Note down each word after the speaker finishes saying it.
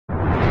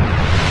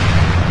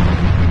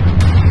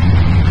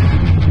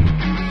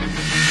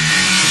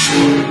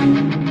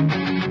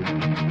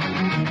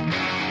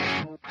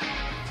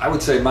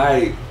would say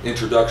my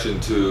introduction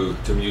to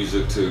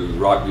music, to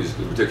rock music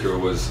in particular,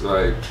 was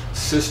my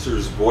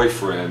sister's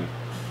boyfriend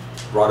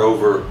brought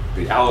over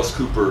the Alice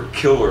Cooper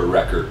Killer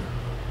record,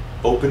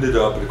 opened it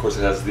up, and of course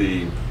it has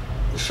the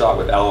shot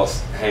with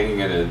Alice hanging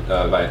in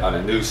on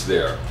a noose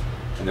there.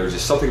 And there was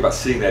just something about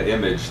seeing that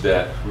image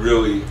that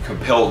really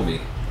compelled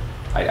me.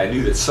 I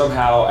knew that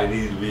somehow I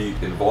needed to be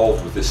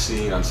involved with this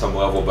scene on some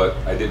level, but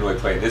I didn't really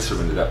play an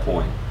instrument at that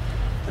point.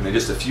 And then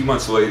just a few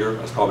months later,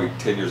 I was probably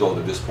 10 years old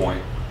at this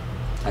point,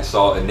 I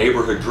saw a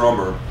neighborhood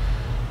drummer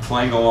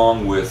playing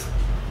along with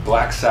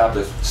Black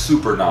Sabbath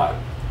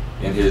Supernaut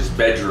in his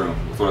bedroom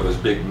with one of those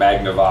big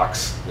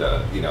Magnavox,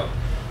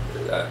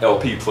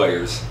 LP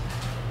players.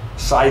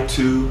 Side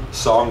 2,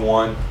 Song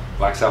 1,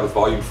 Black Sabbath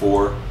Volume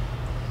 4,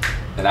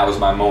 and that was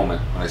my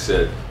moment when I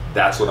said,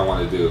 that's what I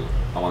want to do.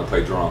 I want to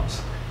play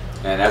drums.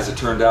 And as it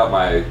turned out,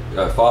 my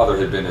father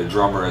had been a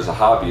drummer as a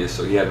hobbyist,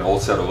 so he had an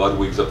old set of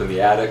Ludwigs up in the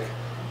attic,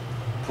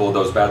 pulled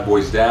those bad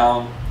boys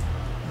down,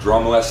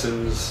 drum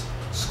lessons,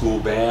 school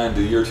band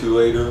a year or two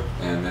later,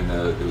 and then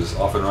it was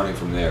off and running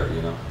from there,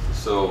 you know.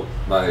 So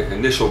my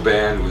initial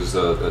band was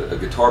a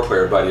guitar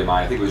player buddy of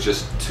mine. I think it was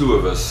just 2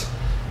 of us,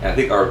 and I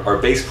think our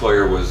bass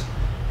player was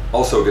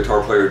also a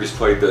guitar player, just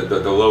played the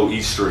low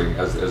E string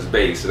as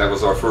bass, and that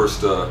was our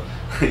first,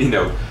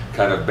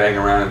 kind of bang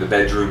around in the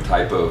bedroom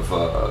type of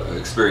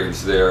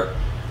experience there.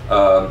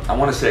 I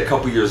want to say a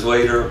couple years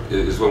later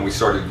is when we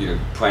started,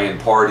 playing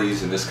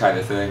parties and this kind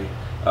of thing.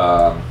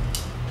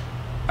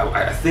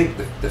 I think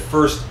the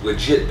first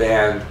legit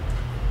band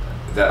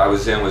that I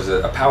was in was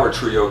a power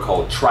trio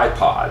called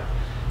Tripod.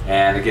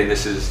 And again,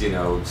 this is,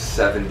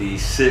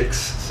 76,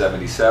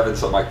 77,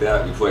 something like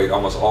that. We played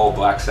almost all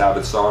Black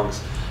Sabbath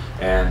songs,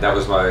 and that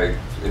was my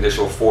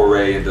initial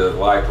foray into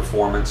live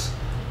performance.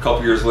 A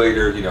couple years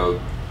later,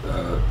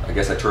 I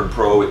guess I turned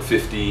pro at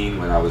 15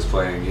 when I was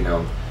playing,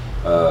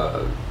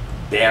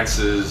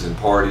 dances and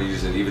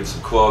parties and even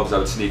some clubs I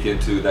would sneak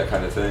into, that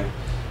kind of thing.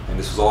 And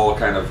this was all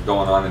kind of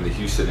going on in the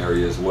Houston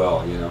area as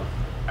well,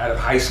 Out of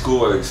high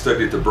school, I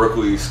studied at the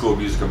Berklee School of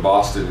Music in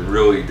Boston and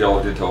really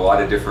delved into a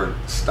lot of different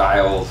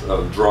styles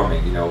of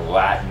drumming,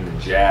 Latin and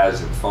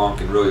jazz and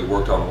funk, and really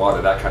worked on a lot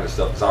of that kind of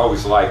stuff, because I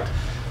always liked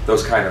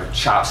those kind of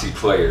chopsy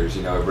players,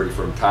 everybody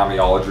from Tommy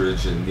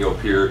Aldridge and Neil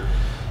Peart,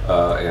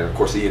 and of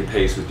course Ian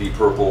Pace with Deep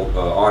Purple,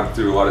 on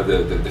through a lot of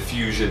the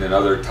fusion and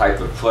other type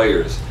of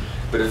players.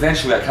 But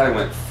eventually I kind of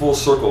went full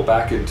circle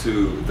back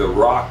into the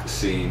rock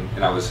scene,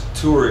 and I was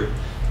touring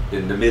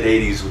in the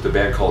mid-'80s with a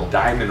band called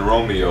Diamond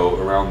Romeo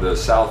around the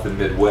South and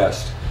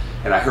Midwest.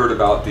 And I heard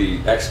about the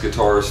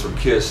ex-guitarist from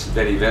Kiss,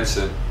 Vinnie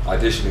Vincent,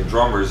 auditioning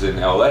drummers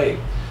in LA.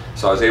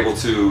 So I was able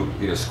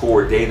to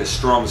score Dana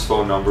Strum's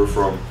phone number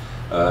from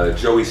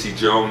Joey C.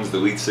 Jones, the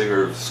lead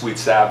singer of Sweet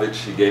Savage.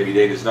 He gave me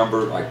Dana's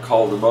number. I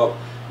called him up,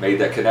 made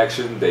that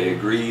connection. They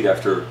agreed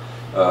after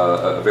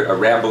a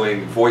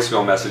rambling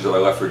voicemail message that I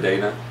left for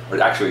Dana, or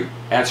actually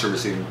answering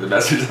the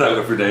message that I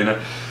left for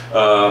Dana.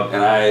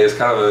 And it's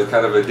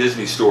kind of a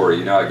Disney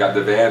story. I got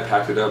the van,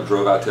 packed it up,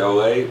 drove out to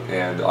LA,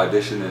 and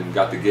auditioned and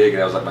got the gig. And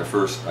that was like my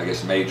first, I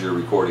guess, major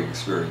recording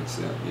experience.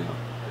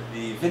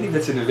 The Vinnie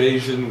Vincent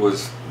Invasion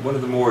was one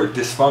of the more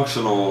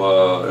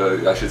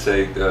dysfunctional, I should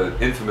say,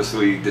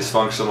 infamously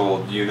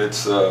dysfunctional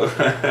units of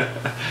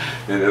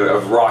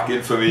rock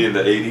infamy in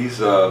the '80s.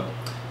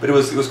 But it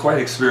was quite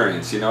an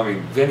experience,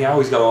 Vinnie, I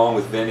always got along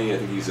with Vinnie. I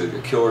think he's a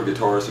killer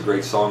guitarist, a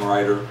great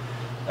songwriter.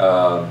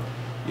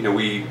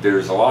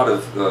 There's a lot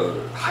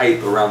of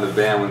hype around the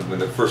band when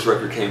the first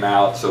record came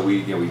out. So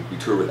we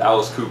toured with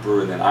Alice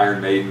Cooper and then Iron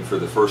Maiden for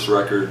the first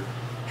record,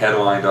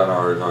 headlined on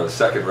our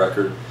second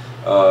record.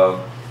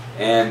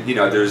 And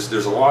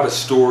there's a lot of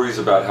stories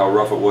about how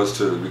rough it was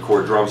to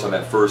record drums on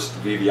that first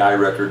VVI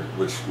record,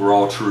 which were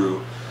all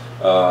true.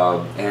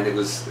 And it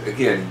was,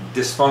 again,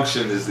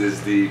 dysfunction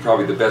is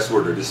probably the best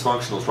word, or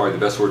dysfunctional is probably the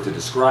best word to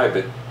describe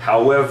it.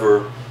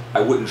 However,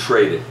 I wouldn't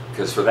trade it,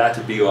 because for that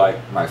to be like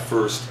my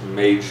first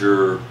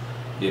major,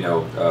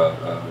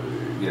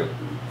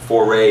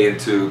 foray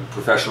into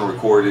professional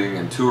recording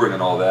and touring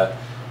and all that,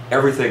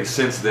 everything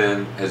since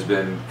then has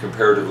been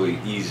comparatively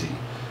easy.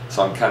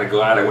 So I'm kind of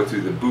glad I went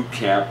through the boot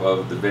camp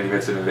of the Vinnie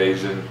Vincent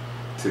Invasion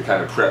to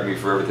kind of prep me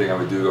for everything I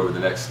would do over the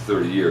next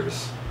 30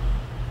 years.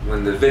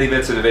 When the Vinnie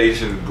Vincent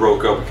Invasion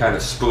broke up, we kind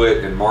of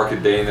split, and Mark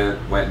and Dana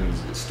went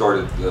and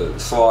started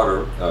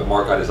Slaughter.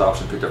 Mark got his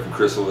option picked up from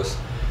Chrysalis.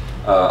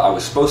 I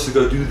was supposed to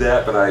go do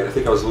that, but I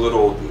think I was a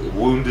little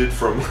wounded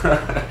from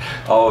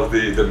all of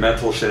the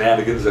mental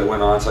shenanigans that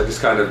went on, so I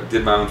just kind of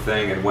did my own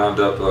thing and wound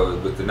up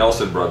with the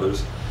Nelson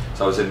Brothers.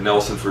 So I was in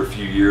Nelson for a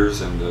few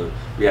years, and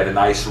we had a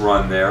nice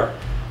run there.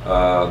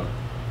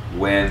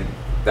 When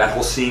that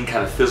whole scene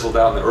kind of fizzled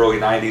out in the early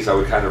 '90s, I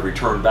would kind of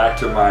return back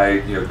to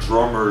my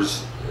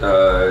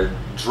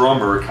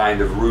drummer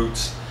kind of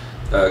roots.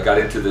 Got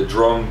into the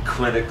drum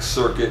clinic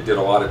circuit, did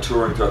a lot of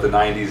touring throughout the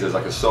 '90s as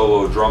like a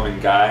solo drumming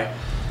guy.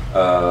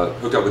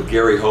 Hooked up with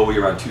Gary Hoey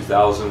around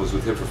 2000, was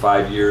with him for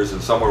 5 years,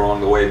 and somewhere along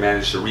the way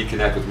managed to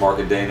reconnect with Mark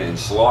and Dana in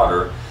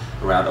Slaughter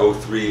around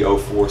 '03,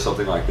 '04,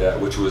 something like that,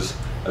 which was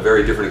a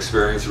very different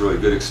experience, a really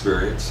good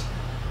experience.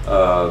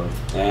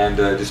 and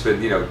just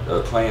been,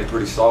 playing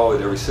pretty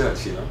solid ever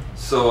since,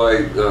 So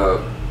I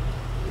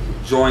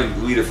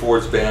joined Lita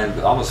Ford's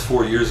band almost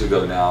 4 years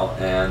ago now,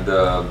 and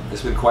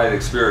it's been quite an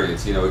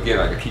experience. Again,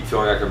 I keep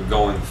feeling like I'm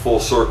going full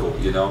circle.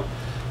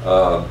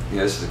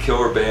 This is a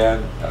killer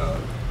band.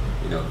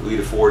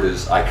 Lita Ford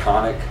is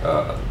iconic,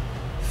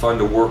 fun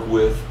to work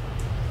with.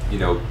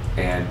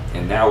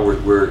 And now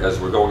as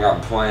we're going out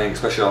and playing,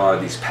 especially on a lot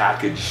of these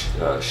package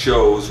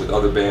shows with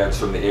other bands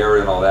from the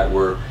area and all that,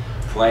 we're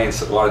playing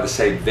a lot of the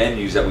same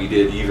venues that we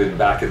did even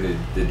back in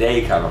the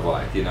day, kind of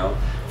like,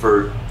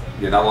 for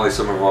not only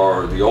some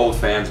of the old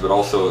fans, but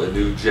also a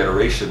new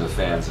generation of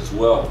fans as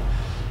well.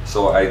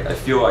 So I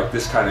feel like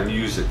this kind of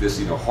music,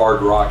 this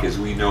hard rock as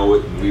we know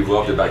it and we've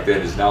loved it back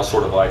then, is now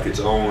sort of like its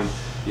own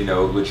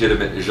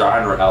legitimate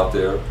genre out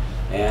there.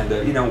 And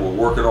we're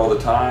working all the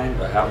time,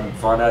 having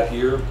fun out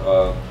here,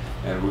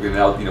 and we're going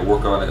to now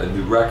work on a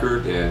new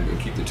record and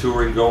keep the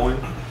touring going.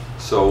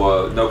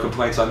 So no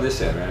complaints on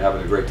this end, man.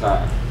 Having a great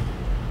time.